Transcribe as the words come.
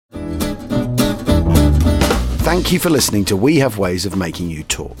Thank you for listening to We Have Ways of Making You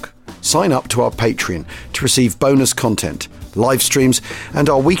Talk. Sign up to our Patreon to receive bonus content, live streams, and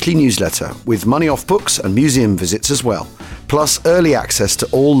our weekly newsletter with money off books and museum visits as well, plus early access to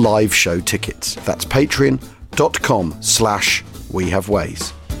all live show tickets. That's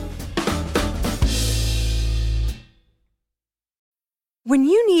patreon.com/wehaveways. When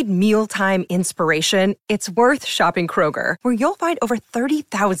you need mealtime inspiration, it's worth shopping Kroger, where you'll find over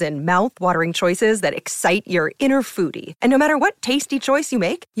 30,000 mouth-watering choices that excite your inner foodie. And no matter what tasty choice you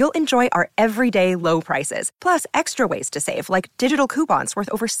make, you'll enjoy our everyday low prices, plus extra ways to save, like digital coupons worth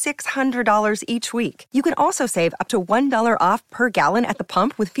over $600 each week. You can also save up to $1 off per gallon at the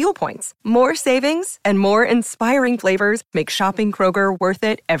pump with fuel points. More savings and more inspiring flavors make shopping Kroger worth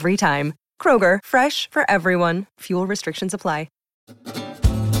it every time. Kroger, fresh for everyone. Fuel restrictions apply.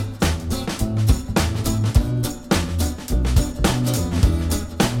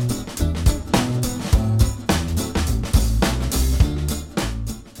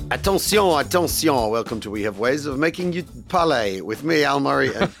 Attention, attention. Welcome to We Have Ways of Making You Parler with me, Al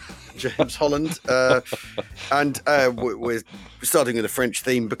Murray, and James Holland. We're starting with a French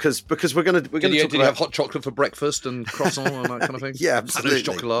theme because we're going to talk about... Did you have hot chocolate for breakfast and croissant and that kind of thing? Yeah, absolutely.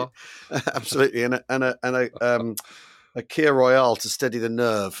 Chocolat. Absolutely. And a Kia Royale to steady the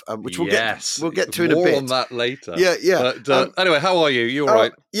nerve, which we'll get to in a bit. More on that later. Yeah. But, anyway, how are you? You all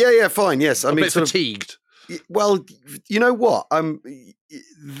right? Yeah, fine. Yes, I mean, fatigued. Well, you know what?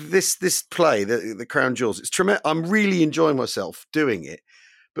 This play, the Crown Jewels. It's tremendous. I'm really enjoying myself doing it,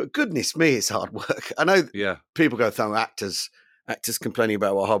 but goodness me, it's hard work. I know. Yeah. People go through actors complaining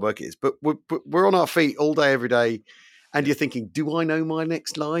about what hard work is, but we're on our feet all day, every day. And you're thinking, do I know my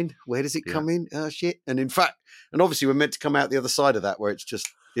next line? Where does it come in? Oh, shit. And in fact, obviously we're meant to come out the other side of that where it just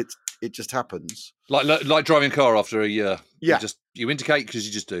happens. Like driving a car after a year. Yeah. You indicate because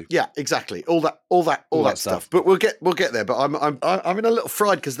you just do. Yeah, exactly. All that stuff. But we'll get there. But I'm in a little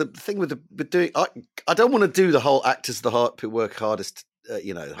fried because the thing with doing, I don't want to do the whole actors work hardest,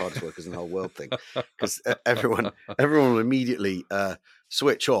 the hardest workers in the whole world thing, because everyone will immediately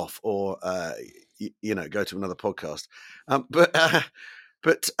switch off or go to another podcast.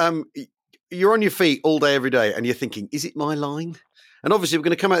 But you're on your feet all day, every day, and you're thinking, is it my line? And obviously, we're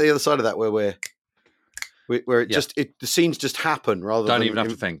going to come out the other side of that where the scenes just happen rather than... Don't even have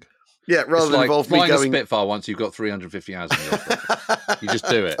to think. Yeah, rather than involve me going... Flying a Spitfire once you've got 350 hours in your You just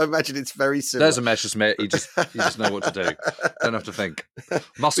do it. I imagine it's very similar. There's a Messerschmitt. You just know what to do. Don't have to think.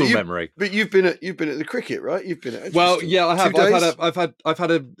 Muscle memory. But you've been at the cricket, right? You've been at well, yeah, I have. 2 days? I've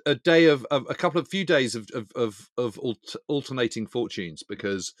had a day of a few days of alternating fortunes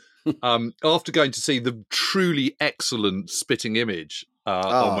because after going to see the truly excellent Spitting Image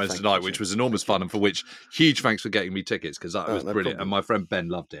on Wednesday night, which was enormous fun, and for which huge thanks for getting me tickets because that was brilliant, and my friend Ben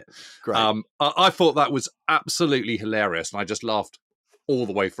loved it. Great. I thought that was absolutely hilarious, and I just laughed all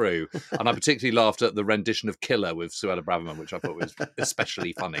the way through. And I particularly laughed at the rendition of Killer with Suella Braverman, which I thought was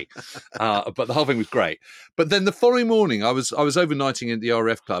especially funny. But the whole thing was great. But then the following morning, I was overnighting in the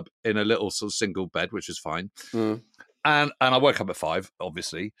RF club in a little sort of single bed, which was fine. And I woke up at 5,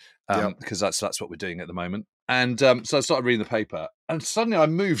 obviously, because that's what we're doing at the moment. And so I started reading the paper, and suddenly I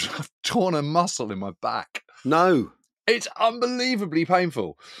moved. I've torn a muscle in my back. No, it's unbelievably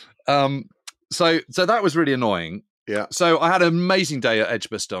painful. So that was really annoying. Yeah. So I had an amazing day at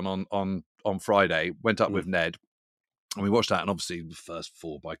Edgbaston on Friday. Went up with Ned, and we watched that. And obviously, the first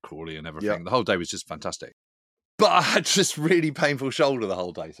 4 by Crawley and everything. Yeah. The whole day was just fantastic. But I had just really painful shoulder the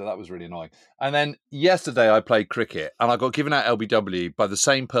whole day, so that was really annoying. And then yesterday I played cricket, and I got given out LBW by the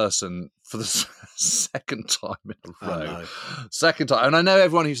same person for the second time in a row. Oh, no. Second time. And I know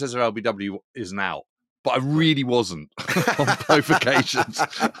everyone who says their LBW isn't out, but I really wasn't on both occasions.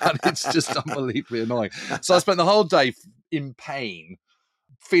 And it's just unbelievably annoying. So I spent the whole day in pain,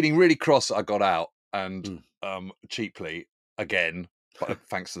 feeling really cross that I got out, and cheaply again. But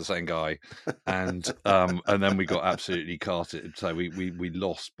thanks to the same guy, and then we got absolutely carted. So we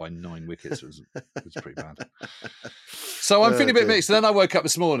lost by 9 wickets. It was pretty bad. So I'm feeling a bit mixed. And then I woke up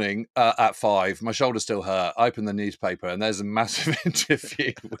this morning at 5. My shoulder still hurt. I opened the newspaper, and there's a massive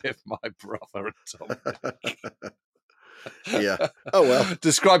interview with my brother and Dominic. Yeah. Oh well.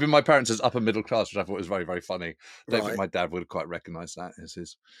 Describing my parents as upper middle class, which I thought was very, very funny. Don't think my dad would have quite recognised that as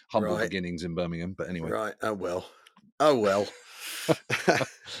his humble beginnings in Birmingham. But anyway. Right. Oh well.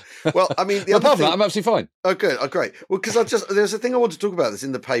 Well, I mean, apart from that, I'm absolutely fine. Oh, good. Oh, great. Well, because there's a thing I want to talk about this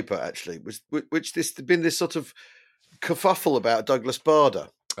in the paper actually, which been this sort of kerfuffle about Douglas Bader.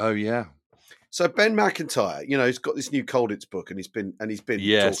 Oh yeah. So Ben McIntyre, he's got this new Colditz book, and he's been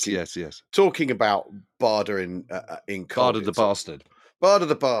yes, talking about Bader in Colditz. Bader the bastard. Barda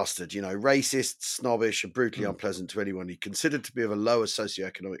the bastard, racist, snobbish, and brutally unpleasant to anyone he considered to be of a lower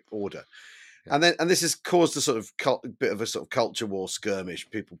socioeconomic order. Yeah. And this has caused a sort of bit of a sort of culture war skirmish,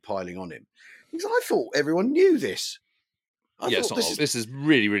 people piling on him. Because I thought everyone knew this. This is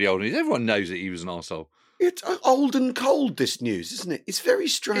really, really old news. Everyone knows that he was an arsehole. It's old and cold, this news, isn't it? It's very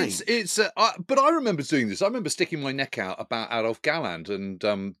strange. But I remember doing this. I remember sticking my neck out about Adolf Galland, and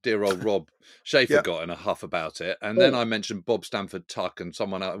dear old Rob Schaefer got in a huff about it. And then I mentioned Bob Stanford Tuck, and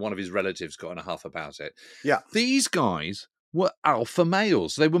one of his relatives got in a huff about it. Yeah. These guys were alpha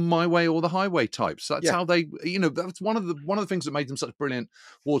males. They were my way or the highway types. That's how they, that's one of the things that made them such brilliant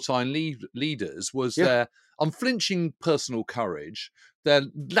wartime leaders was their unflinching personal courage, their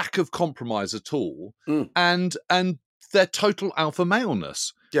lack of compromise at all, and their total alpha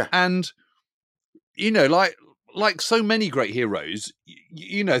maleness. Yeah. And, like so many great heroes,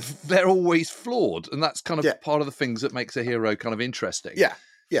 they're always flawed. And that's kind of part of the things that makes a hero kind of interesting. Yeah.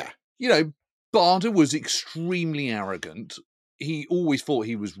 Yeah. Barda was extremely arrogant. He always thought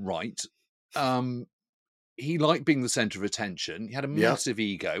he was right. He liked being the centre of attention. He had a massive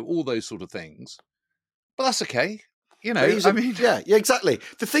ego, all those sort of things. But that's okay. Yeah, exactly.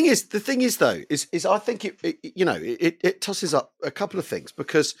 The thing is though, is I think it tosses up a couple of things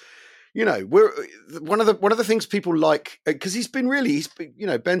because, we're one of the things people like, because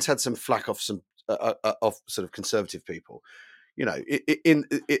Ben's had some flack off some off sort of conservative people.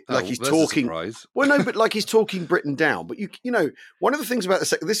 He's talking. Well, no, but like he's talking Britain down. But one of the things about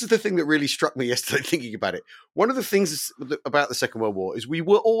this is the thing that really struck me yesterday thinking about it. One of the things about the Second World War is we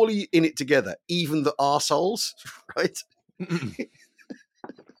were all in it together, even the arseholes, right?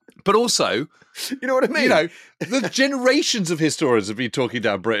 But also, you know what I mean? The generations of historians have been talking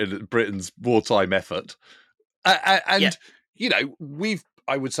down Britain's wartime effort, and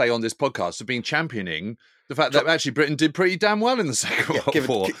I would say on this podcast have been championing the fact that actually Britain did pretty damn well in the Second World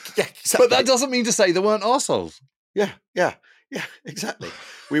War. Exactly. But that doesn't mean to say there weren't arseholes. Yeah, exactly.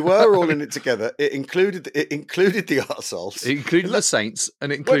 We were all in it together. It included the arseholes. It included the saints,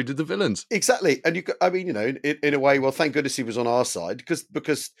 and it included the villains. Exactly. And in a way, well, thank goodness he was on our side because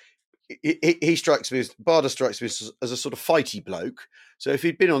he strikes me as Barda strikes me as a sort of fighty bloke. So if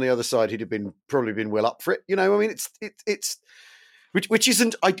he'd been on the other side, he'd have probably been well up for it. It's.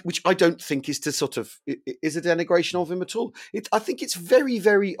 Which I don't think is to sort of is a denigration of him at all. I think it's very,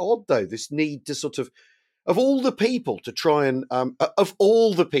 very odd though, this need to sort of all the people to try and go,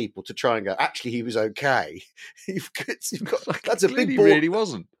 actually he was okay. You've got that's a big ball. He really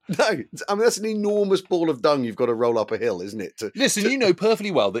wasn't. No, I mean that's an enormous ball of dung you've got to roll up a hill, isn't it? Listen, you know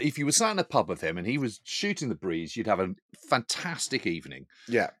perfectly well that if you were sat in a pub with him and he was shooting the breeze, you'd have a fantastic evening.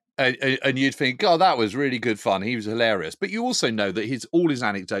 Yeah. And you'd think, God, that was really good fun. He was hilarious. But you also know that all his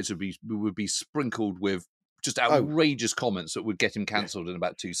anecdotes would be sprinkled with just outrageous comments that would get him cancelled in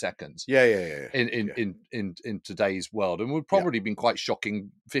about 2 seconds. Yeah. In today's world, and would probably been quite shocking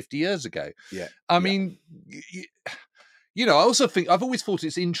 50 years ago. Yeah. I mean, I also think I've always thought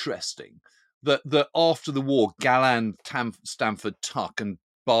it's interesting that after the war, Galland, Stanford Tuck, and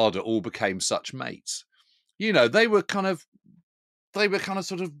Barda all became such mates. They were kind of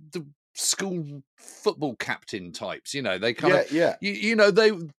sort of the school football captain types, They kind of,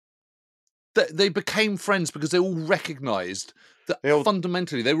 they became friends because they all recognised that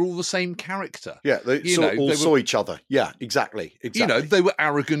fundamentally they were all the same character. Yeah, they saw each other. Yeah, exactly. They were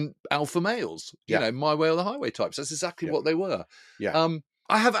arrogant alpha males. My way or the highway types. That's exactly what they were. Yeah.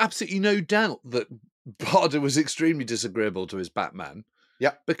 I have absolutely no doubt that Barda was extremely disagreeable to his Batman.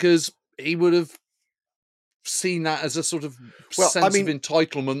 Yeah, because he would have seen that as a sort of sense of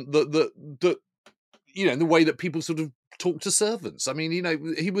entitlement that in the way that people sort of talk to servants. I mean, a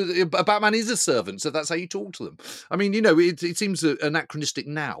Batman is a servant, so that's how you talk to them. I mean, it seems anachronistic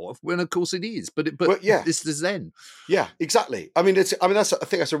now, when of course it is, but this is then. Yeah, exactly. I think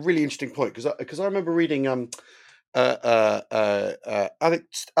that's a really interesting point because I remember reading Alex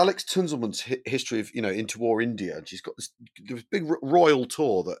Tunzelman's history of interwar India, and she's got this big royal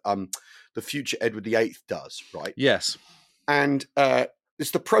tour that the future Edward VIII does, right? Yes, and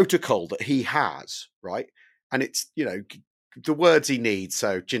it's the protocol that he has, right? And it's the words he needs,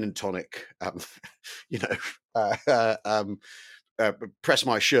 so gin and tonic, press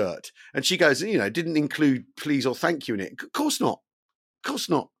my shirt, and she goes, didn't include please or thank you in it. Of course not,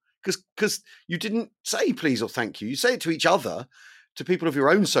 because you didn't say please or thank you. You say it to each other, to people of your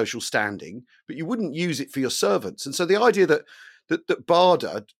own social standing, but you wouldn't use it for your servants. And so the idea that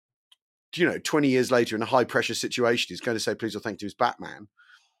Barda, 20 years later in a high pressure situation is going to say please or thank you to his Batman,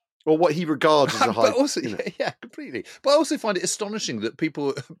 or what he regards as a high. But also, yeah, completely. But I also find it astonishing that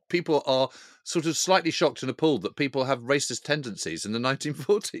people are sort of slightly shocked and appalled that people have racist tendencies in the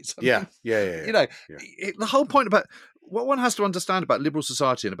 1940s. Yeah. The whole point about what one has to understand about liberal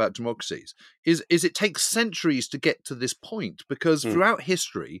society and about democracies is it takes centuries to get to this point, because throughout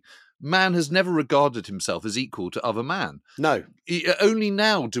history, man has never regarded himself as equal to other man. No. Only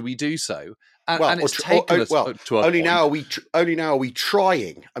now do we do so. And it's taken us to a only point. now are we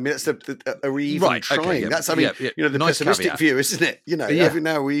trying? I mean, that's are we even trying? Okay, yeah, that's the nice pessimistic caveat. view, isn't it? Every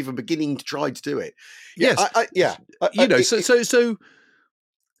now we're even beginning to try to do it. Yes, I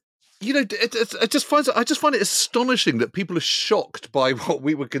just find it astonishing that people are shocked by what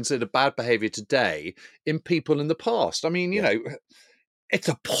we would consider bad behaviour today in people in the past. I mean, it's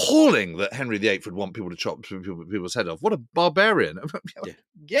appalling that Henry VIII would want people to chop people's head off. What a barbarian!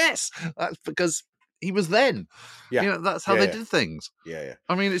 Yes, that's because he was then. Yeah, that's how they did things. Yeah.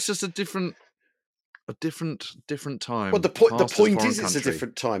 I mean, it's just a different time. Well, the point is, it's a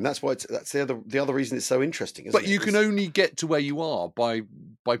different time. That's why that's the other reason it's so interesting. But you can only get to where you are by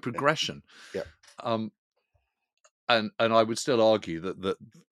progression. Yeah. And I would still argue that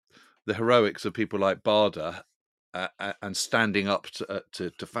the heroics of people like Baader and standing up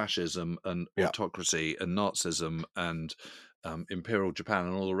to fascism and autocracy and Nazism and Imperial Japan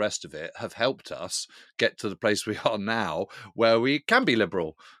and all the rest of it have helped us get to the place we are now, where we can be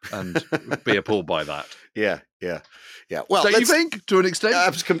liberal and be appalled by that. Yeah. Well, you think to an extent?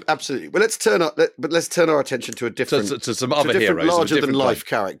 Absolutely. Well, let's turn our attention to a different, to some other heroes, larger than life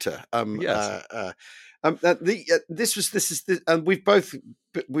character. Yes. This is, and we've both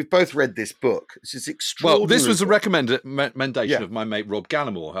read this book. This is extraordinary. Well, this was a recommendation of my mate Rob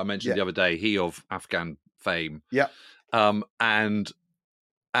Gallimore, who I mentioned the other day. He of Afghan fame. Yeah. And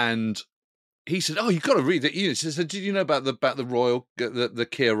he said, "Oh, you've got to read it." He said, "Did you know about the royal, the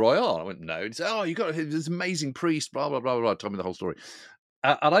Keir Royal?" I went, "No." He said, "Oh, you got this amazing priest." Blah blah blah blah. Told me the whole story,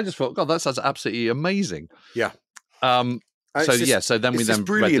 and I just thought, God, that sounds absolutely amazing. Yeah. So then we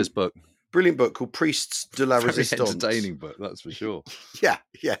read this book. Brilliant book called Priests de la Resistance. Entertaining book, that's for sure. Yeah.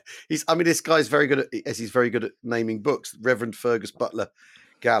 This guy's very good at naming books. Reverend Fergus Butler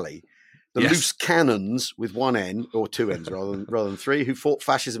Galley, the loose cannons with one N or two N's rather than three, who fought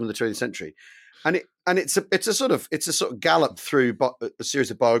fascism in the 20th century, and it's a sort of gallop through a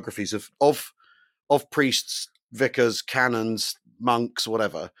series of biographies of priests, vicars, canons, monks,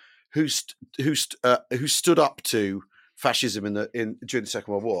 whatever, who stood up to fascism during the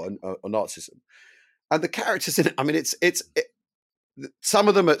Second World War or Nazism, and the characters in it. I mean, some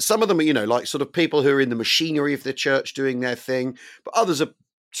of them are like sort of people who are in the machinery of the church doing their thing, but others are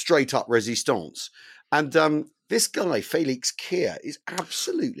straight up resistance. And this guy Felix Keir is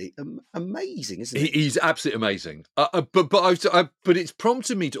absolutely amazing, isn't he? He's absolutely amazing. But it's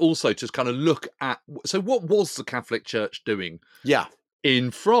prompted me to also just kind of look at what was the Catholic Church doing? Yeah, in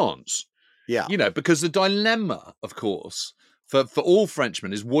France. Yeah, because the dilemma, of course, for all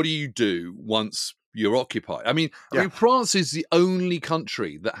Frenchmen is, what do you do once you're occupied? I mean, France is the only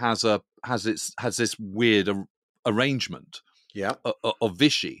country that has this weird arrangement. Yeah, of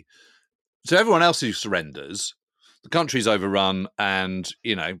Vichy. So everyone else who surrenders, the country's overrun, and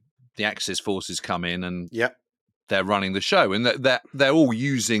the Axis forces come in and they're running the show, and they're all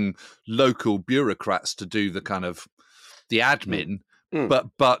using local bureaucrats to do the kind of the admin,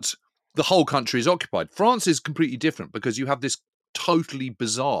 but the whole country is occupied. France is completely different, because you have this totally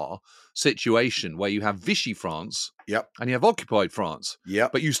bizarre situation where you have Vichy France and you have occupied France,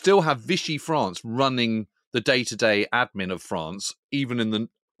 but you still have Vichy France running the day-to-day admin of France, even in the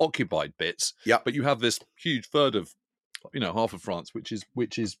occupied bits. But you have this huge third of, half of France, which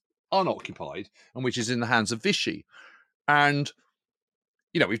is unoccupied and which is in the hands of Vichy. And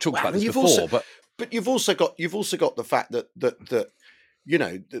we've talked about this before, but you've also got the fact that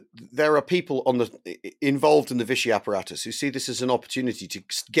there are people involved in the Vichy apparatus who see this as an opportunity to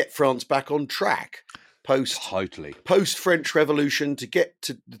get France back on track post French Revolution, to get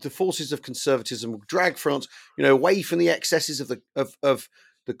to the forces of conservatism, drag France away from the excesses of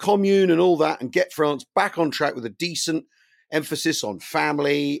the Commune and all that, and get France back on track with a decent emphasis on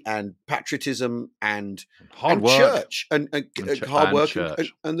family and patriotism and hard work, church and hard work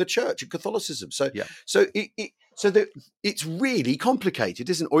and the church and Catholicism. So it's really complicated,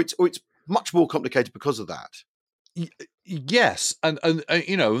 isn't it? Or it's much more complicated because of that. Yes, and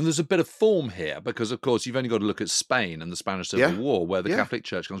there's a bit of form here, because of course you've only got to look at Spain and the Spanish Civil War, where the Catholic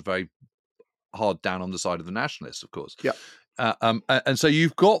Church comes very hard down on the side of the nationalists, of course. And so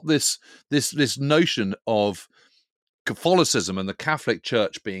you've got this notion of Catholicism and the Catholic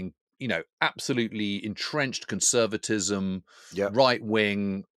Church being absolutely entrenched conservatism, Yep. right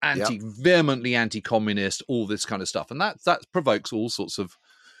wing, vehemently anti-communist, all this kind of stuff, and that provokes all sorts of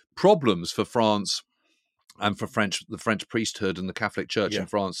problems for France and for the French priesthood and the Catholic Church in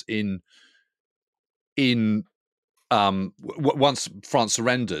France once France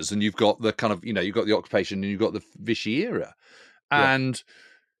surrenders, and you've got the kind of you've got the occupation and you've got the Vichy era, and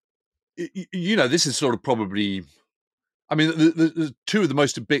this is sort of probably. I mean, the two of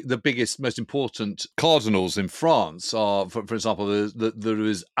the biggest, most important cardinals in France are, for example, there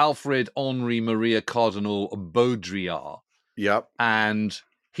is Alfred Henri Maria Cardinal Baudrillard. Yep. And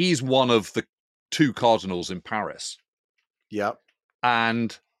he's one of the two cardinals in Paris. Yep.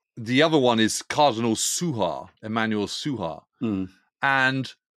 And the other one is Cardinal Suhard, Emmanuel Suhard.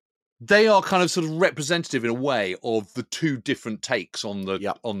 And they are kind of sort of representative in a way of the two different takes on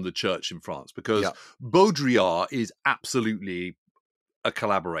the church in France, because Baudrillard is absolutely a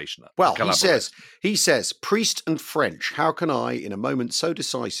collaborationer. Well, he says, priest and French, how can I, in a moment so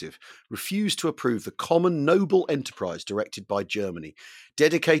decisive, refuse to approve the common noble enterprise directed by Germany,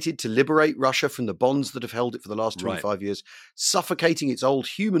 dedicated to liberate Russia from the bonds that have held it for the last 25 years, suffocating its old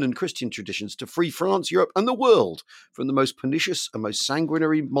human and Christian traditions to free France, Europe, and the world from the most pernicious and most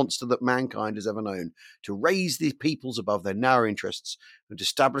sanguinary monster that mankind has ever known, to raise the peoples above their narrow interests and to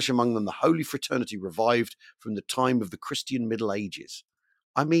establish among them the holy fraternity revived from the time of the Christian Middle Ages.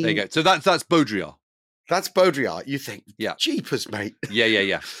 I mean, there you go. So that's Baudrillard. That's Baudrillard. You think, jeepers, mate.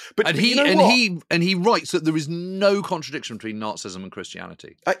 Yeah. But he writes that there is no contradiction between Nazism and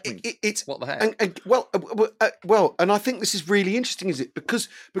Christianity. It's what the heck? And I think this is really interesting, is it? Because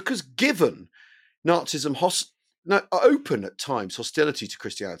given Nazism open at times hostility to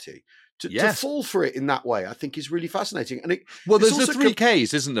Christianity, to fall for it in that way, I think is really fascinating. And there's the three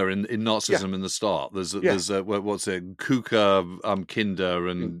Ks, isn't there, in Nazism in the start? There's what's it, Kuka, Kinder,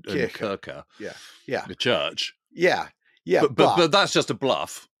 and Kirche. Yeah, the church. Yeah. But that's just a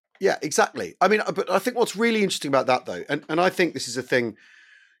bluff. Yeah, exactly. I mean, but I think what's really interesting about that, though, and I think this is a thing.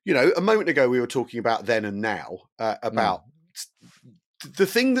 A moment ago we were talking about then and now about. The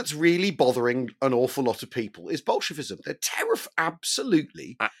thing that's really bothering an awful lot of people is Bolshevism. They're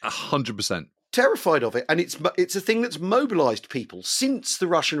absolutely 100% terrified of it, and it's a thing that's mobilized people since the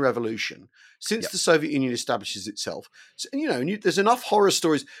Russian Revolution, since the Soviet Union establishes itself. So, and there's enough horror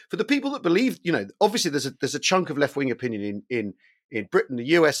stories for the people that believe. Obviously there's a chunk of left wing opinion in Britain, the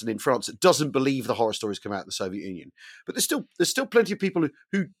US, and in France that doesn't believe the horror stories come out of the Soviet Union. But there's still plenty of people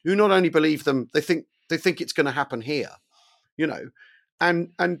who not only believe them, they think it's going to happen here.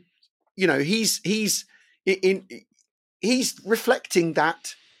 And he's reflecting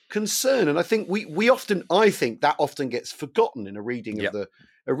that concern, and I think I think that often gets forgotten in a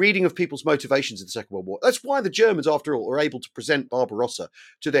reading of people's motivations in the Second World War. That's why the Germans, after all, are able to present Barbarossa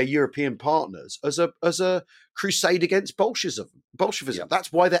to their European partners as a crusade against Bolshevism. Yeah.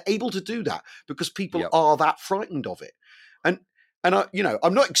 That's why they're able to do that, because people are that frightened of it. And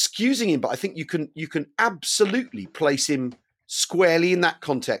I'm not excusing him, but I think you can absolutely place him squarely in that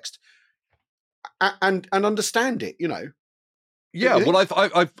context and understand it, Yeah, well, I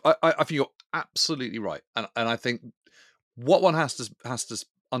think you're absolutely right, and I think what one has to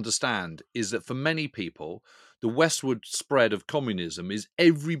understand is that for many people, the westward spread of communism is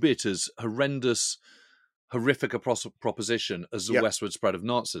every bit as horrific a proposition as the westward spread of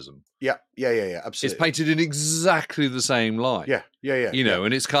Nazism. Yeah, absolutely. It's painted in exactly the same light. Yeah.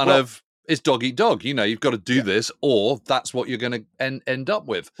 And it's kind of. It's dog eat dog. You've got to do this, or that's what you're going to end up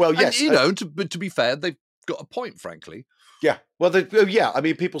with. Well, yes. And, to be fair, they've got a point, frankly. Yeah. Well, I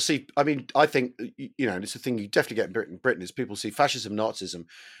mean, people see. I mean, I think it's a thing you definitely get in Britain is people see fascism, Nazism,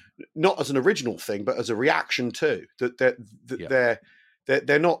 not as an original thing, but as a reaction to that.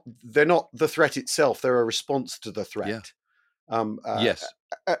 They're not the threat itself. They're a response to the threat. Yes.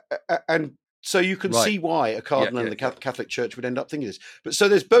 And. So you can see why a cardinal in the Catholic Church would end up thinking this. But so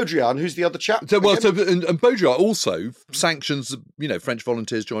there's Baudrillard, who's the other chap. And Baudrillard also sanctions, French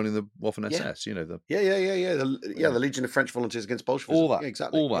volunteers joining the Waffen SS. The Legion of French Volunteers against Bolshevism. All that,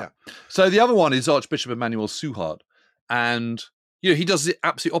 exactly. All that. Yeah. So the other one is Archbishop Emmanuel Suhard, and he does the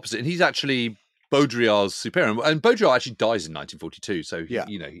absolute opposite, and he's actually Baudrillard's superior. And Baudrillard actually dies in 1942, so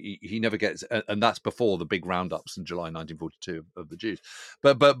he never gets, and that's before the big roundups in July 1942 of the Jews.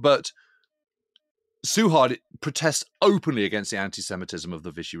 But Suhard protests openly against the anti-Semitism of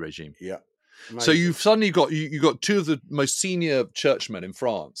the Vichy regime. Yeah. Amazing. So you've suddenly got two of the most senior churchmen in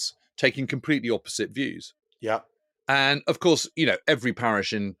France taking completely opposite views. Yeah. And of course, every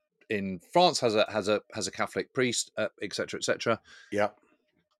parish in France has a Catholic priest, et cetera, et cetera. Yeah.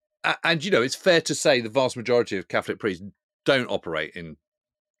 And it's fair to say the vast majority of Catholic priests don't operate in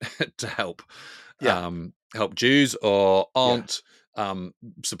to help Jews or aren't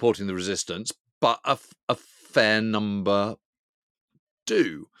supporting the resistance, but a fair number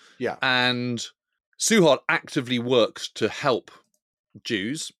do. Yeah. And Suhot actively works to help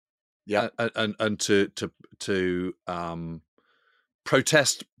Jews. Yeah. And to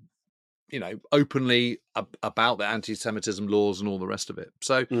protest, openly about the anti-Semitism laws and all the rest of it.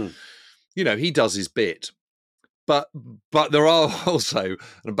 So, he does his bit. But there are also, in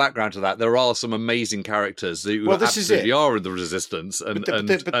the background to that, there are some amazing characters who absolutely are in the resistance and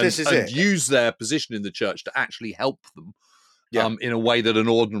use their position in the church to actually help them in a way that an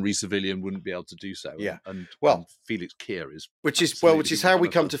ordinary civilian wouldn't be able to do so. Yeah. And Felix Keir is... Which is how we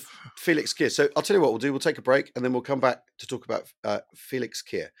come to Felix Keir. So I'll tell you what we'll do. We'll take a break and then we'll come back to talk about Felix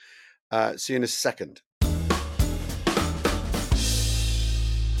Keir. See you in a second.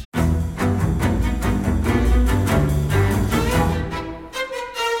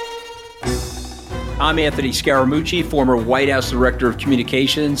 I'm Anthony Scaramucci, former White House Director of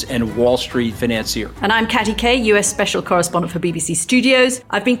Communications and Wall Street financier. And I'm Katty Kay, US Special Correspondent for BBC Studios.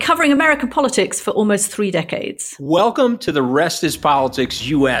 I've been covering American politics for almost 3 decades. Welcome to The Rest is Politics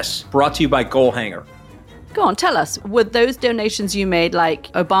US, brought to you by Goalhanger. Go on, tell us, were those donations you made,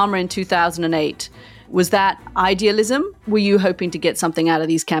 like Obama in 2008, was that idealism? Were you hoping to get something out of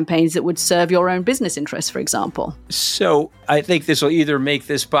these campaigns that would serve your own business interests, for example? So I think this will either make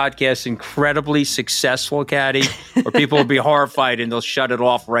this podcast incredibly successful, Katty, or people will be horrified and they'll shut it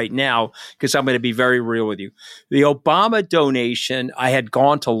off right now because I'm going to be very real with you. The Obama donation, I had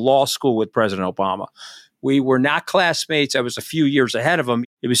gone to law school with President Obama. We were not classmates. I was a few years ahead of him.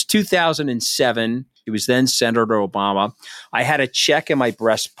 It was 2007. He was then Senator Obama. I had a check in my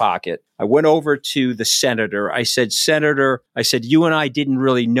breast pocket. I went over to the senator. I said, Senator, you and I didn't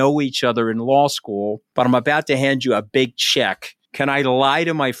really know each other in law school, but I'm about to hand you a big check. Can I lie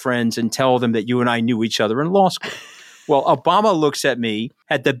to my friends and tell them that you and I knew each other in law school? Well, Obama looks at me,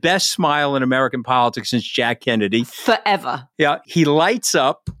 had the best smile in American politics since Jack Kennedy. Forever. Yeah. He lights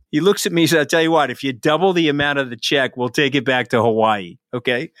up. He looks at me and says, I'll tell you what, if you double the amount of the check, we'll take it back to Hawaii.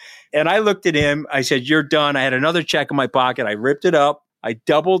 Okay. And I looked at him. I said, you're done. I had another check in my pocket. I ripped it up. I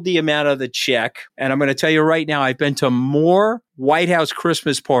doubled the amount of the check. And I'm going to tell you right now, I've been to more White House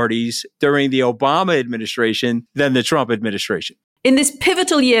Christmas parties during the Obama administration than the Trump administration. In this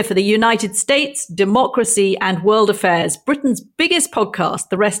pivotal year for the United States, democracy, and world affairs, Britain's biggest podcast,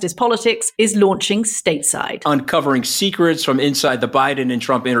 The Rest is Politics, is launching stateside. Uncovering secrets from inside the Biden and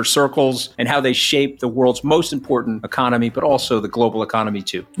Trump inner circles and how they shape the world's most important economy, but also the global economy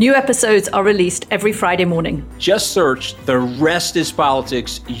too. New episodes are released every Friday morning. Just search The Rest is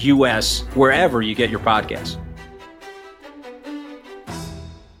Politics US wherever you get your podcasts.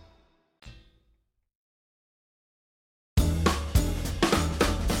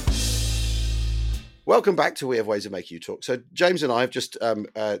 Welcome back to We Have Ways of Making You Talk. So James and I have just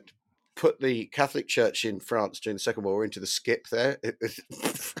put the Catholic Church in France during the Second World War into the skip there.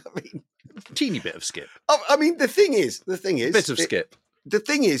 Teeny bit of skip. I mean, the thing is, bit of skip. The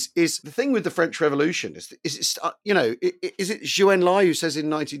thing is the thing with the French Revolution is it Zhou Enlai who says in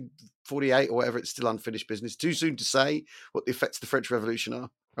 1948 or whatever it's still unfinished business? Too soon to say what the effects of the French Revolution are.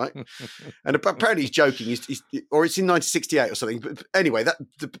 Right, and apparently he's joking. Or it's in 1968 or something. But anyway,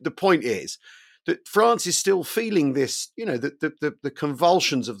 the point is that France is still feeling this, the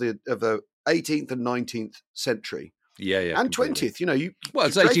convulsions of the 18th and 19th century. Yeah, and 20th. It's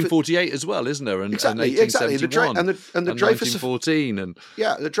 1848 as well, isn't there? And exactly. And the Dreyfus 1914 and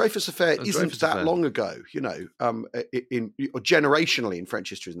the Dreyfus affair isn't that long ago. Or generationally in French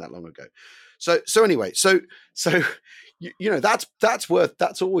history isn't that long ago. So anyway,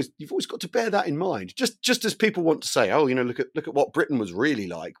 that's always, you've always got to bear that in mind. Just as people want to say, look at what Britain was really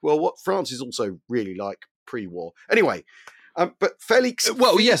like. Well, what France is also really like pre-war. Anyway, but Felix.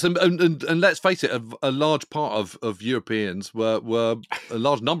 Well, yes, and let's face it, a large part of Europeans were a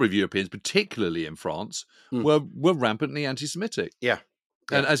large number of Europeans, particularly in France, were rampantly anti-Semitic. Yeah.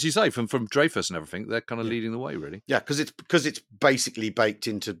 And as you say, from Dreyfus and everything, they're kind of leading the way, really. Yeah, because it's basically baked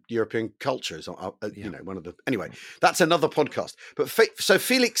into European culture. One of the anyway. That's another podcast. But so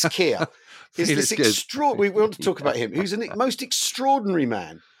Felix Keir is this extraordinary. We want to talk about him. Who's the most extraordinary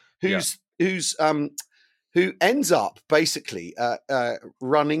man? Who ends up basically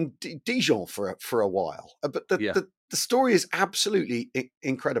running Dijon for a while. But the story is absolutely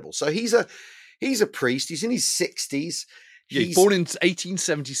incredible. So he's a priest. He's in his 60s. He's born in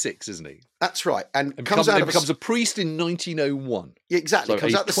 1876, isn't he? That's right, and becomes a priest in 1901. Yeah, exactly. So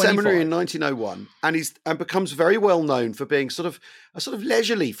comes out the 25. seminary in 1901, and becomes very well known for being a sort of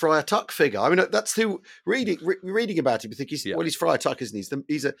leisurely Friar Tuck figure. I mean, that's who reading about him. You think he's Friar Tuck, isn't he?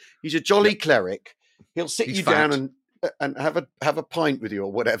 He's a jolly cleric. He'll sit you down and have a pint with you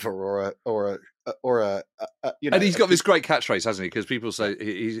or whatever, or a you know. And he's got this great catchphrase, hasn't he? Because people say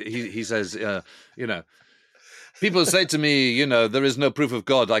he says, you know. People say to me, there is no proof of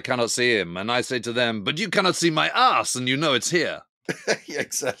God, I cannot see him. And I say to them, but you cannot see my ass, and you know it's here. Yeah,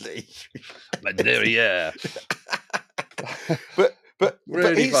 exactly. But there, yeah. but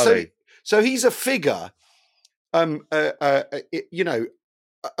really he's, funny. So he's a figure, a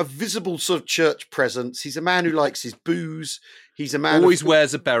visible sort of church presence. He's a man who likes his booze. He's a man always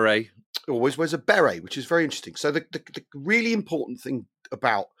wears a beret. Always wears a beret, which is very interesting. So the really important thing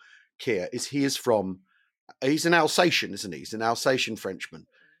about Keir is he's an Alsatian, isn't he? He's an Alsatian Frenchman.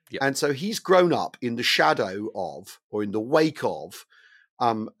 Yep. And so he's grown up in the shadow of, or in the wake of,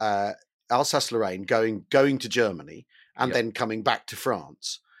 Alsace-Lorraine going to Germany and then coming back to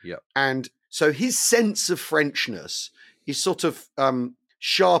France. Yep. And so his sense of Frenchness is sort of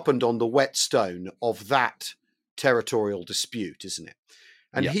sharpened on the whetstone of that territorial dispute, isn't it?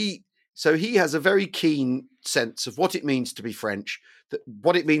 And he has a very keen sense of what it means to be French,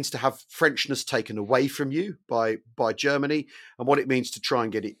 what it means to have Frenchness taken away from you by Germany, and what it means to try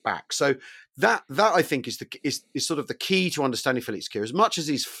and get it back. So that I think is sort of the key to understanding Felix Keir, as much as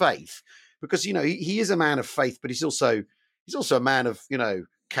his faith, because he is a man of faith, but he's also a man of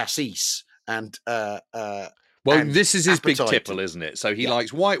cassis and and this is his appetite. big tipple, isn't it? So he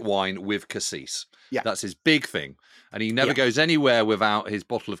likes white wine with cassis. Yeah, that's his big thing. And he never goes anywhere without his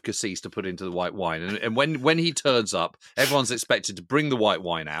bottle of cassis to put into the white wine. And when he turns up, everyone's expected to bring the white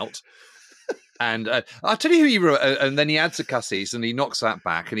wine out. And I'll tell you who and then he adds a cassis and he knocks that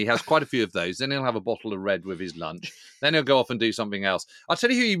back and he has quite a few of those. Then he'll have a bottle of red with his lunch. Then he'll go off and do something else. I'll tell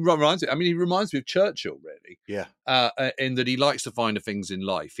you who he reminds me. I mean, he reminds me of Churchill, really. Yeah. In that he likes to find the things in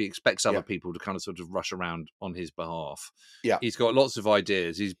life. He expects other people to kind of sort of rush around on his behalf. Yeah. He's got lots of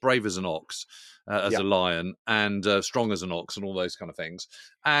ideas. He's brave as an ox, as a lion, and strong as an ox, and all those kind of things.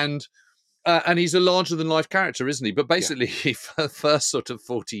 And he's a larger than life character, isn't he? But basically, for the first sort of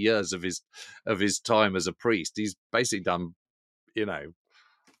 40 years of his time as a priest, he's basically done,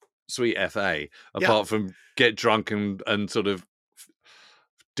 sweet FA, apart from get drunk and sort of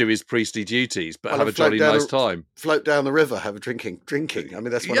do his priestly duties, but have a jolly nice time. Float down the river, have a drinking. I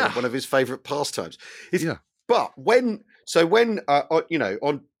mean, that's one of his favourite pastimes. But when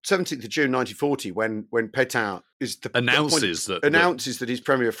on 17th of June 1940, when Pétain announces that he's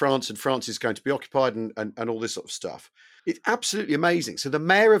Premier of France and France is going to be occupied and all this sort of stuff, it's absolutely amazing. So the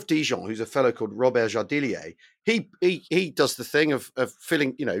mayor of Dijon, who's a fellow called Robert Jardillier, he does the thing of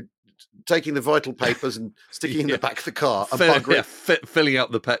filling, taking the vital papers and sticking in the back of the car and filling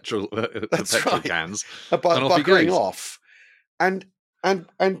up the petrol cans and buggering off. And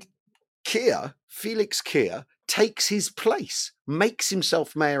Felix Keir takes his place, makes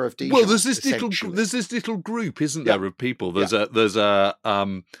himself mayor of Dijon. Well, there's this little group, isn't there, of people? There's an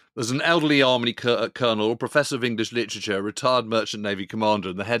elderly army colonel, a professor of English literature, a retired merchant navy commander,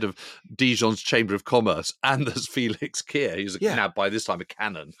 and the head of Dijon's Chamber of Commerce, and there's Felix Keir. He's now by this time a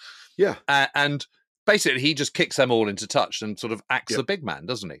canon. Yeah, and basically he just kicks them all into touch and sort of acts the big man,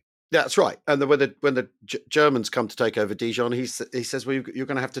 doesn't he? Yeah, that's right. And when the Germans come to take over Dijon, he says, "Well, you're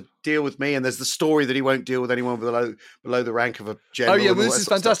going to have to deal with me." And there's the story that he won't deal with anyone below the rank of a general. Oh yeah, well, this is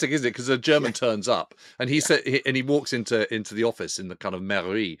fantastic, isn't it? Because a German turns up and he walks into the office in the kind of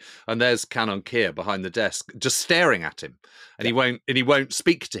mairie, and there's Canon Keir behind the desk, just staring at him, and he won't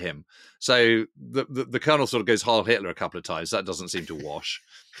speak to him. So the colonel sort of goes Heil Hitler a couple of times. That doesn't seem to wash.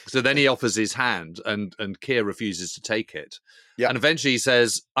 So then he offers his hand, and Keir refuses to take it. Yeah. And eventually he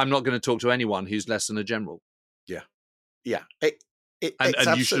says, "I'm not going to talk to anyone who's less than a general." Yeah, yeah. And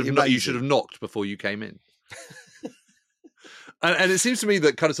you should have knocked before you came in. and it seems to me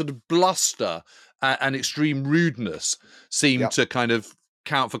that kind of sort of bluster and extreme rudeness seem to kind of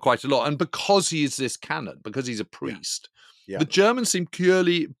count for quite a lot. And because he is this canon, because he's a priest, the Germans seem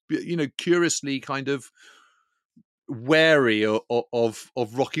curiously kind of wary of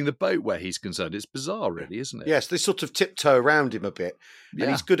rocking the boat where he's concerned. It's bizarre, really, isn't it? Yes, they sort of tiptoe around him a bit, and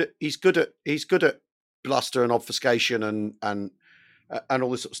he's good at bluster and obfuscation and all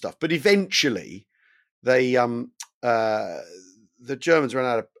this sort of stuff. But eventually, they the Germans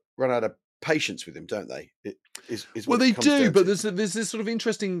run out of patience with him, don't they? They do. But there's this sort of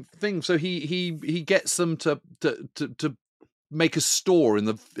interesting thing. So he gets them to make a store in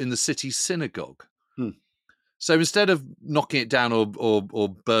the city synagogue. So instead of knocking it down or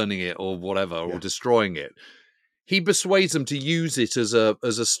burning it or whatever or destroying it, he persuades them to use it as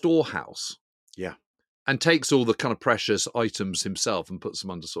a storehouse. Yeah. And takes all the kind of precious items himself and puts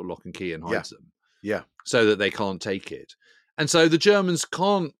them under sort of lock and key and hides them. Yeah. So that they can't take it. And so the Germans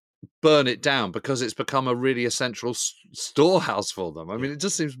can't burn it down because it's become a really essential storehouse for them. I mean, it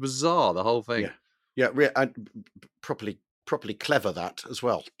just seems bizarre, the whole thing. And properly clever that as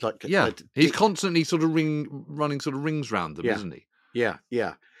well. Like, he's constantly sort of running sort of rings round them, isn't he? Yeah.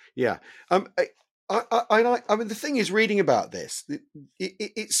 I mean, the thing is, reading about this,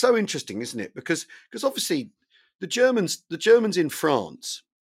 it's so interesting, isn't it? Because obviously the Germans in France,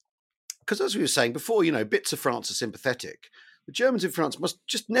 because as we were saying before, bits of France are sympathetic. The Germans in France must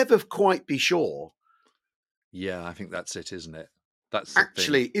just never quite be sure. Yeah, I think that's it, isn't it? That's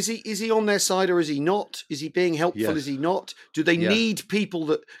actually, is he on their side or is he not? Is he being helpful? Yes. Is he not? Do they need people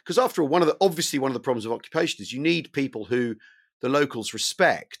that? Because after all, one of the problems of occupation is you need people who the locals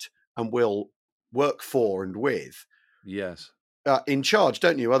respect and will work for and with. Yes. In charge,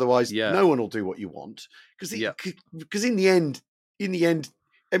 don't you? Otherwise, no one will do what you want. Because in the end,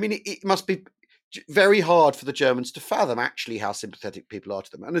 I mean, it must be very hard for the Germans to fathom actually how sympathetic people are to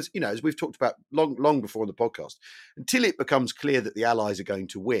them. And as we've talked about long before in the podcast, until it becomes clear that the Allies are going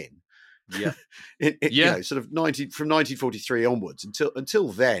to win. Yeah. Sort of from 1943 onwards, until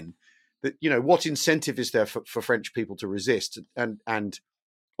then, that what incentive is there for French people to resist? And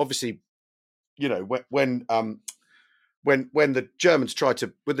obviously, when the Germans tried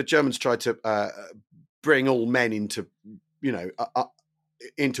to bring all men into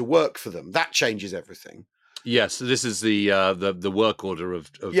into work for them, that changes everything. Yes, so this is the work order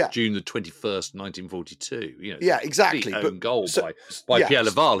of June the 21st, 1942. Exactly. Own goal by Pierre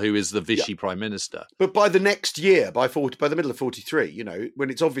Laval, who is the Vichy Prime Minister. But by the next year, by the middle of 43, when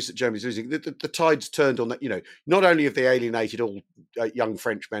it's obvious that Germany's losing, the tide's turned on that. Not only have they alienated all young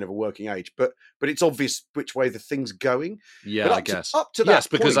French men of a working age, but it's obvious which way the thing's going. Yeah, I guess up to that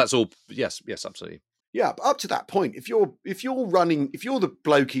because point, that's all. Yes, absolutely. Yeah, but up to that point, if you're the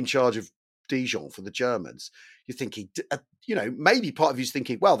bloke in charge of Dijon for the Germans, you're thinking, maybe part of you's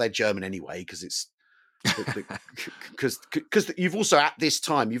thinking, well, they're German anyway, because it's because you've also at this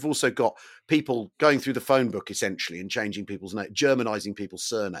time you've also got people going through the phone book essentially and changing people's names, Germanizing people's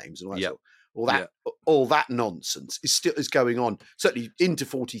surnames, and all that nonsense is going on. Certainly into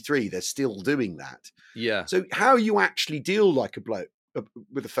 43, they're still doing that. Yeah. So how you actually deal like a bloke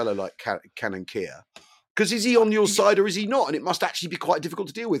with a fellow like Canon Keir? Because is he on your side or is he not? And it must actually be quite difficult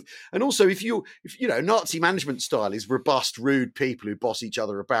to deal with. And also, if Nazi management style is robust, rude people who boss each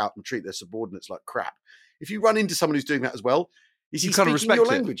other about and treat their subordinates like crap. If you run into someone who's doing that as well, is he speaking your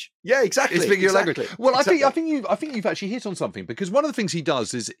language? Yeah, exactly. He's speaking your language. Well, I think you've actually hit on something, because one of the things he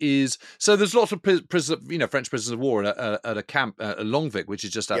does is so there's lots of French prisoners of war at a camp at Longvic, which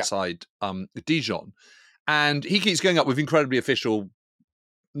is just outside Dijon, and he keeps going up with incredibly official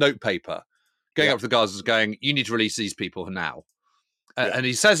notepaper. Going up to the guards and going, you need to release these people now. And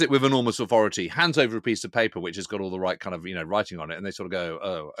he says it with enormous authority, hands over a piece of paper which has got all the right kind of, writing on it. And they sort of go,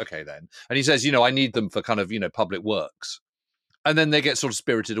 oh, okay then. And he says, I need them for kind of, public works. And then they get sort of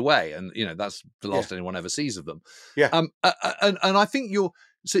spirited away. And, that's the last anyone ever sees of them. Yeah. And I think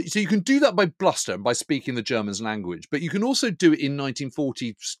so you can do that by bluster and by speaking the German's language, but you can also do it in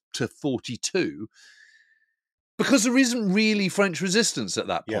 1940 to 42. Because there isn't really French resistance at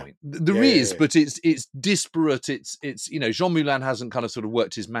that point. There is, but it's disparate. It's Jean Moulin hasn't kind of sort of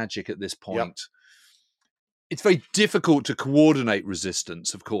worked his magic at this point. Yep. It's very difficult to coordinate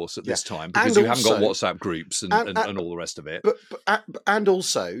resistance, of course, at this time, because you haven't got WhatsApp groups and all the rest of it. And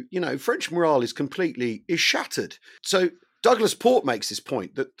also, French morale is shattered. So Douglas Port makes this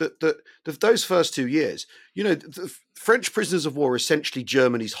point that those first 2 years, the French prisoners of war are essentially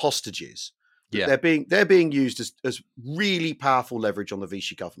Germany's hostages. Yeah. They're being used as really powerful leverage on the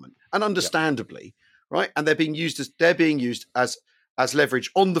Vichy government, and understandably, right? And they're being used as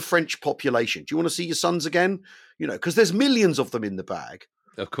leverage on the French population. Do you want to see your sons again? Because there's millions of them in the bag.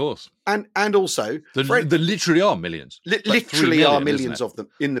 Of course. And also there literally are millions. Literally are millions of them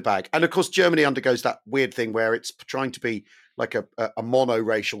in the bag. And of course, Germany undergoes that weird thing where it's trying to be like a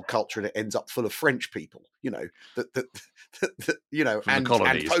mono-racial culture, and it ends up full of French people, and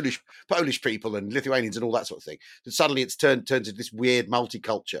Polish people and Lithuanians and all that sort of thing. And suddenly it's turns into this weird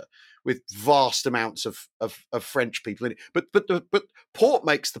multiculture with vast amounts of French people in it. But Port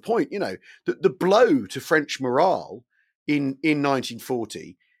makes the point, that the blow to French morale in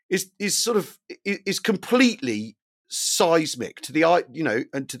 1940 is completely seismic to the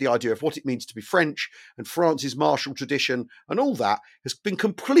and to the idea of what it means to be French, and France's martial tradition and all that has been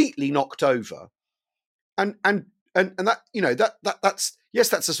completely knocked over that, you know, that's yes,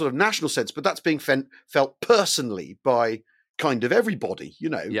 that's a sort of national sense, but that's being felt personally by kind of everybody, you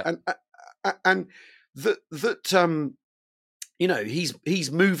know, and that you know,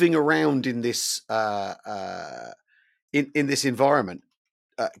 he's moving around in this in this environment,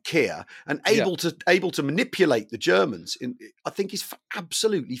 Keir, and able to manipulate the Germans. I think is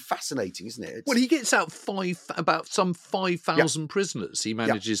absolutely fascinating, isn't it? Well, he gets out about some 5,000 prisoners. He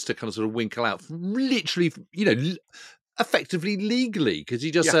manages to kind of sort of winkle out, literally, you know, effectively legally, because he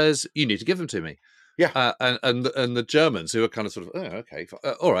just says, "You need to give them to me." Yeah, and the Germans, who are kind of sort of, "Oh, okay,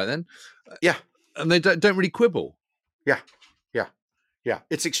 all right then." Yeah, and they don't really quibble. Yeah,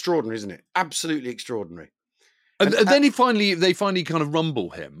 it's extraordinary, isn't it? Absolutely extraordinary. And then they finally kind of rumble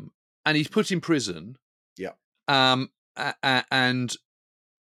him, and he's put in prison. Yeah. And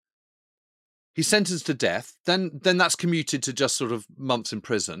he's sentenced to death. Then that's commuted to just sort of months in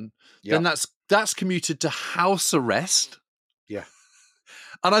prison. Yeah. Then that's commuted to house arrest. Yeah.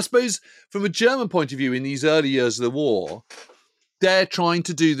 And I suppose from a German point of view, in these early years of the war, they're trying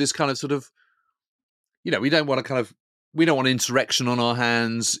to do this kind of sort of, you know, we don't want insurrection on our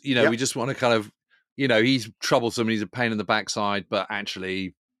hands. You know, we just want to kind of, you know, he's troublesome, he's a pain in the backside, but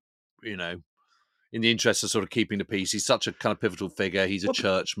actually, you know, in the interest of sort of keeping the peace, he's such a kind of pivotal figure. He's a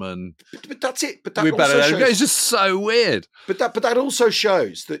churchman. But that's it. But that also shows, it's just so weird. But that also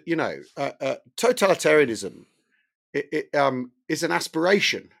shows that, you know, totalitarianism is an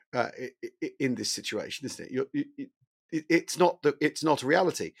aspiration in this situation, isn't it? It's not a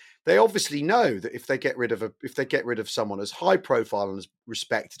reality. They obviously know that if they get rid of someone as high profile and as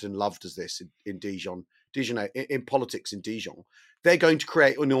respected and loved as this in Dijon in politics in Dijon, they're going to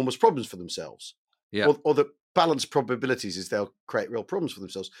create enormous problems for themselves. Yeah. Or the balanced probabilities is they'll create real problems for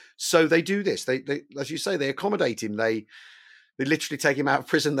themselves. So they do this. They as you say, they accommodate him. They literally take him out of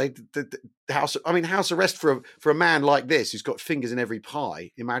prison. The house arrest for a man like this who's got fingers in every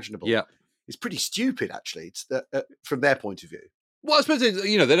pie imaginable. Yeah. It's pretty stupid, actually. It's from their point of view. Well, I suppose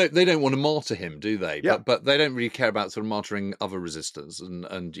you know they don't want to martyr him, do they? Yeah. But they don't really care about sort of martyring other resistors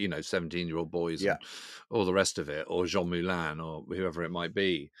and you know 17-year-old boys and all the rest of it, or Jean Moulin or whoever it might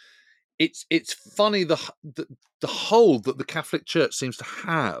be. It's funny the hold that the Catholic Church seems to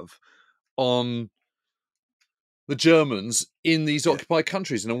have on the Germans in these occupied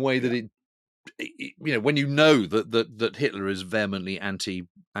countries in a way that it you know, when you know that Hitler is vehemently anti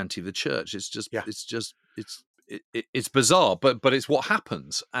the church, it's bizarre, but it's what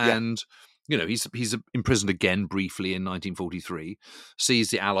happens. And you know, he's imprisoned again briefly in 1943, sees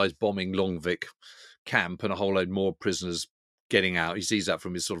the Allies bombing Longvik camp and a whole load more prisoners getting out. He sees that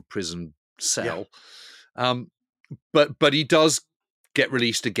from his sort of prison cell. But he does get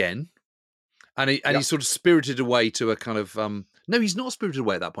released again. And he's sort of spirited away to a kind of no, he's not spirited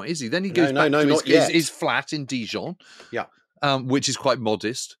away at that point, is he? Then he goes back to his flat in Dijon, which is quite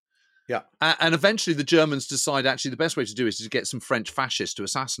modest. Yeah, and eventually the Germans decide actually the best way to do it is to get some French fascists to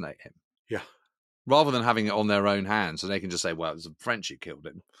assassinate him. Yeah, rather than having it on their own hands, and they can just say, "Well, it was the French who killed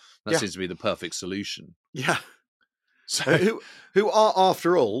him." That seems to be the perfect solution. Yeah. So who are,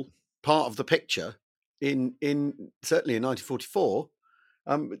 after all, part of the picture in certainly in 1944.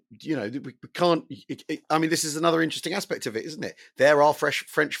 You know, we can't. I mean, this is another interesting aspect of it, isn't it? There are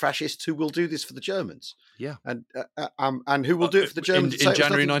French fascists who will do this for the Germans, and who will do it for the Germans in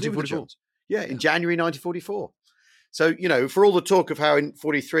January 1944. In January 1944. So you know, for all the talk of how in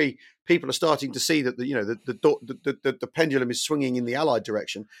 43 people are starting to see that the pendulum is swinging in the Allied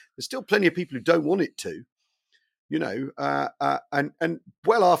direction, there's still plenty of people who don't want it to. You know, and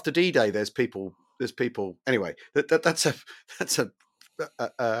well after D-Day, there's people. Anyway, that's a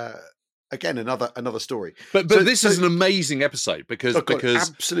again another story. But this is an amazing episode because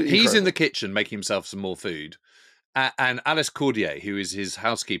absolutely he's incredible. in the kitchen making himself some more food, and Alice Cordier, who is his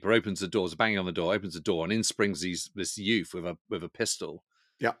housekeeper, opens the doors, banging on the door, opens the door, and in springs this youth with a pistol.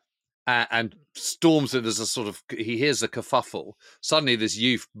 Yeah. And storms it as a sort of, he hears a kerfuffle. Suddenly this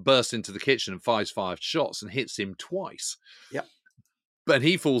youth bursts into the kitchen and fires 5 shots and hits him twice. Yeah. But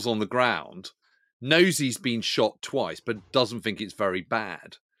he falls on the ground, knows he's been shot twice, but doesn't think it's very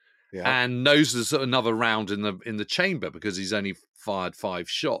bad. Yeah. And knows there's another round in the chamber because he's only fired 5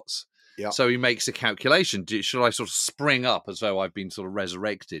 shots. Yeah. So he makes a calculation. Should I sort of spring up as though I've been sort of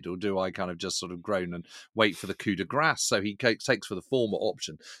resurrected, or do I kind of just sort of groan and wait for the coup de grace? So he takes for the former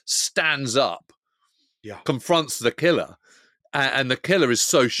option, stands up, confronts the killer, and the killer is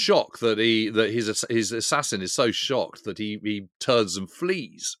so shocked that his assassin is so shocked that he turns and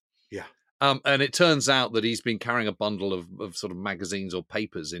flees. Yeah. And it turns out that he's been carrying a bundle of sort of magazines or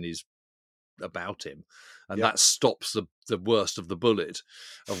papers in his about him, and that stops the worst of the bullet,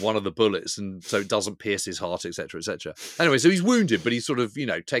 of one of the bullets, and so it doesn't pierce his heart, etc., etc. Anyway, so he's wounded, but he's sort of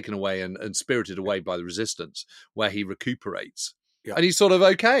taken away and spirited away by the resistance, where he recuperates, and he's sort of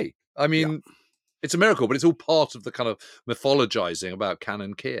okay. I mean, it's a miracle, but it's all part of the kind of mythologizing about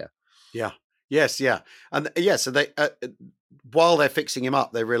Canon Keir. Yeah. Yes. Yeah. And so they while they're fixing him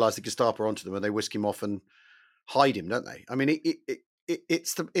up, they realise the Gestapo are onto them, and they whisk him off and hide him, don't they? I mean,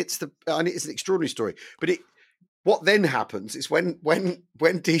 it's an extraordinary story. But what then happens is when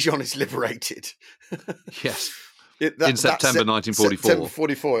Dijon is liberated. Yes. In September 1944. September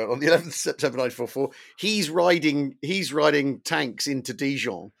 44, on the 11th of September 1944, he's riding tanks into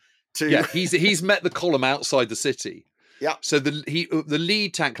Dijon. He's met the column outside the city. Yeah. So the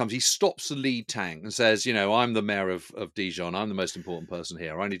lead tank comes. He stops the lead tank and says, "I'm the mayor of Dijon. I'm the most important person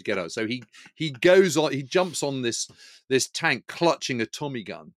here. I need to get out." So he goes on. He jumps on this tank, clutching a Tommy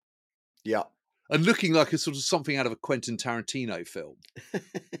gun. Yeah. And looking like a sort of something out of a Quentin Tarantino film.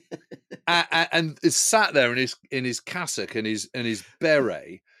 and is sat there in his cassock and his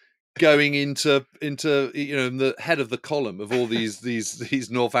beret, going into the head of the column of all these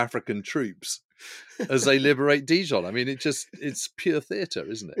North African troops as they liberate Dijon. I mean, it's pure theatre,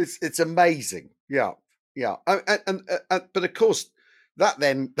 isn't it? It's amazing. Yeah. But of course, that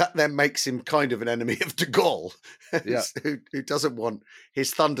then makes him kind of an enemy of de Gaulle, who doesn't want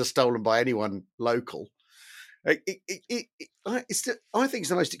his thunder stolen by anyone local. I think it's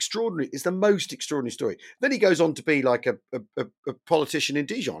the most extraordinary. It's the most extraordinary story. Then he goes on to be like a politician in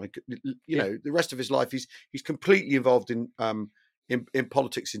Dijon. The rest of his life, he's completely involved in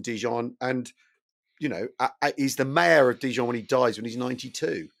politics in Dijon, and he's the mayor of Dijon when he dies, when he's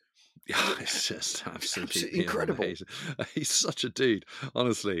 92. It's just absolutely incredible. Amazing. He's such a dude,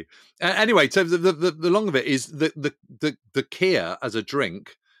 honestly. Anyway, so the long of it is the Keir as a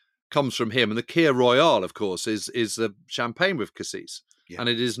drink comes from him, and the Keir Royal, of course, is the champagne with cassis, and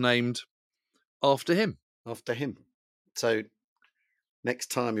it is named after him. After him. So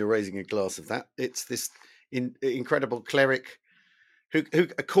next time you're raising a glass of that, it's this incredible cleric who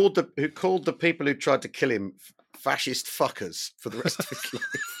called the people who tried to kill him fascist fuckers for the rest of his life.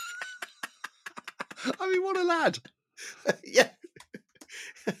 I mean, what a lad! Yeah.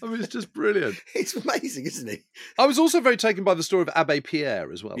 I mean, it's just brilliant. It's amazing, isn't he? I was also very taken by the story of Abbé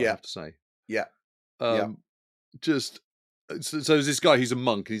Pierre as well, I have to say. Yeah. Just so there's this guy who's a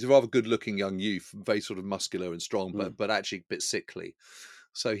monk, and he's a rather good-looking young youth, very sort of muscular and strong, but actually a bit sickly.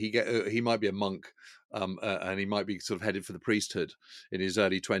 So he might be a monk, and he might be sort of headed for the priesthood in his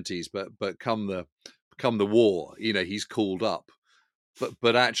early 20s. But come the war, he's called up,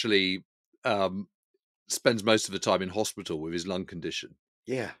 but actually spends most of the time in hospital with his lung condition.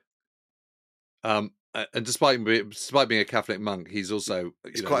 Yeah. And despite being a Catholic monk, he's also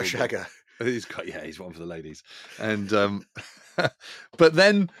he's quite a shagger. He's one for the ladies. And but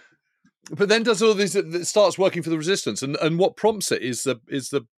then does all this, starts working for the resistance, and what prompts it is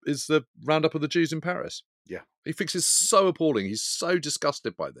the roundup of the Jews in Paris. Yeah. He thinks it's so appalling. He's so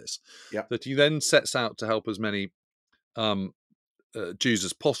disgusted by this that he then sets out to help as many Jews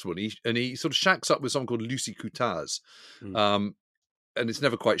as possible. And he sort of shacks up with someone called Lucie Coutaz. And it's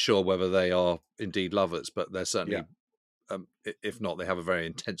never quite sure whether they are indeed lovers, but they're certainly, if not, they have a very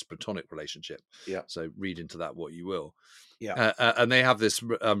intense platonic relationship. Yeah. So read into that what you will. Yeah. And they have this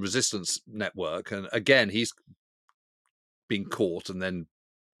resistance network. And again, he's been caught and then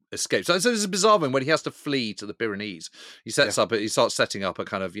escapes. So there's a bizarre one when he has to flee to the Pyrenees. He starts setting up a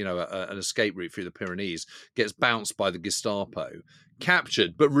kind of, an escape route through the Pyrenees, gets bounced by the Gestapo,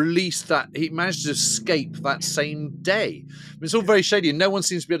 captured, but released he managed to escape that same day. I mean, it's all very shady, and no one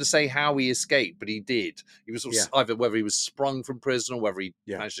seems to be able to say how he escaped, but he did. He was either whether he was sprung from prison or whether he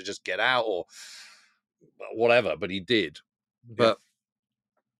managed to just get out or whatever, but he did. But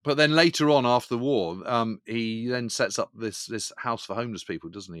then later on, after the war, he then sets up this house for homeless people,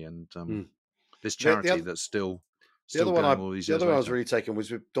 doesn't he? And this charity that's still the other going one. All these the years other one I was later. really taken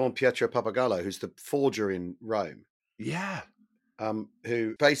was with Don Pietro Papagallo, who's the forger in Rome. Yeah.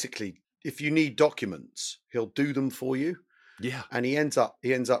 Who basically, if you need documents, he'll do them for you. Yeah. And he ends up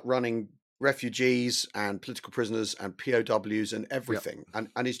running refugees and political prisoners and POWs and everything. Yep.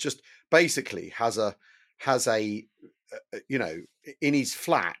 And it's just basically has a in his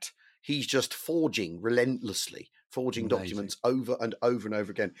flat, he's just forging relentlessly, documents over and over and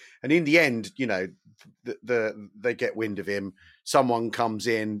over again. And in the end, they get wind of him. Someone comes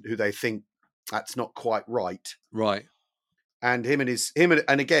in who they think that's not quite right. Right. And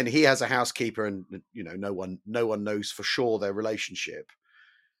and again, he has a housekeeper, and no one knows for sure their relationship.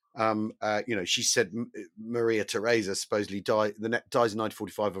 She said Maria Theresa supposedly dies in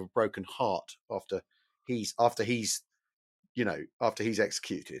 1945 of a broken heart after he's executed,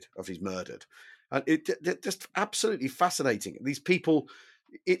 after he's murdered. And they're just absolutely fascinating. These people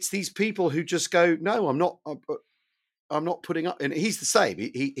who just go, no, I'm not putting up. And he's the same.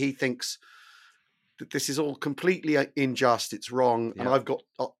 He thinks that this is all completely unjust. It's wrong, and I've got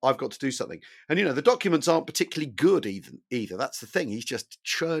to do something. And the documents aren't particularly good either. That's the thing. He's just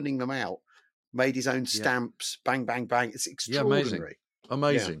churning them out. Made his own stamps. Bang, bang, bang. It's extraordinary.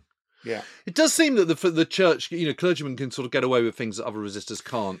 Amazing. Yeah. It does seem that the church, clergymen can sort of get away with things that other resistors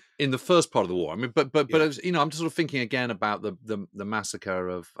can't in the first part of the war. I mean, but I'm just sort of thinking again about the massacre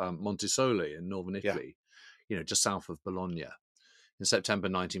of Montisoli in northern Italy, just south of Bologna in September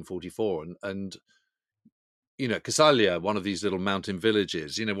 1944, and Casaglia, one of these little mountain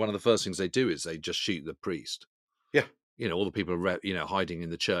villages, one of the first things they do is they just shoot the priest. Yeah. All the people are hiding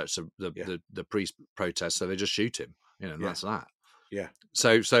in the church. So the priest protests, so they just shoot him. And that's that. Yeah.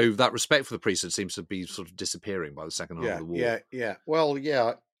 So that respect for the priesthood seems to be sort of disappearing by the second half of the war. Yeah. Well,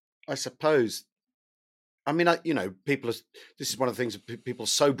 I suppose. I mean, people are. This is one of the things that people are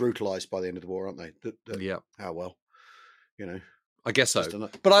so brutalized by the end of the war, aren't they? Oh well, I guess so.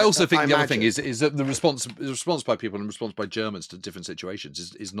 But I also think the other thing is that the response by people and response by Germans to different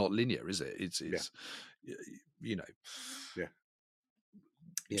situations is not linear, is it? It's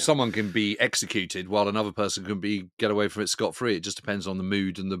someone can be executed while another person can get away from it scot-free. It just depends on the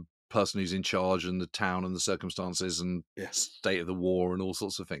mood and the person who's in charge and the town and the circumstances and state of the war and all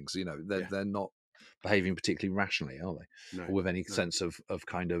sorts of things. They're not behaving particularly rationally, are they? No, or with any sense of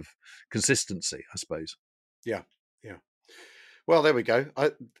kind of consistency, I suppose. Yeah. Well, there we go.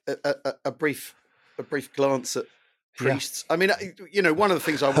 A brief glance at priests. I mean, one of the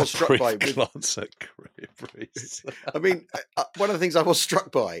things I was struck by. Glance at priests. I mean, one of the things I was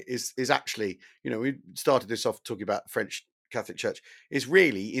struck by is actually, we started this off talking about the French Catholic Church. Is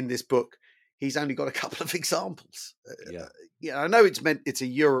really in this book, he's only got a couple of examples. I know it's a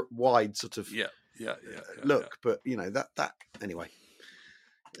Europe-wide sort of look, but that anyway.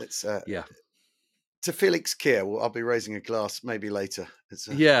 It's to Felix Keir, well, I'll be raising a glass maybe later.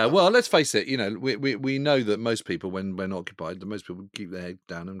 Well, let's face it. We know that most people, when occupied, most people keep their head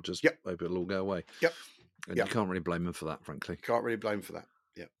down and just hope it'll all go away. Yep. And you can't really blame them for that, frankly. Can't really blame for that.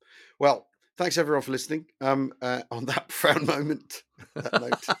 Yeah. Well, thanks everyone for listening. On that profound moment, that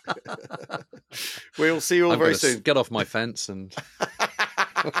note, we'll see you all very soon. Get off my fence and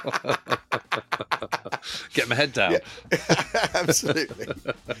get my head down. Yeah. Absolutely.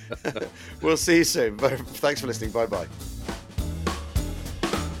 We'll see you soon. Thanks for listening. Bye-bye.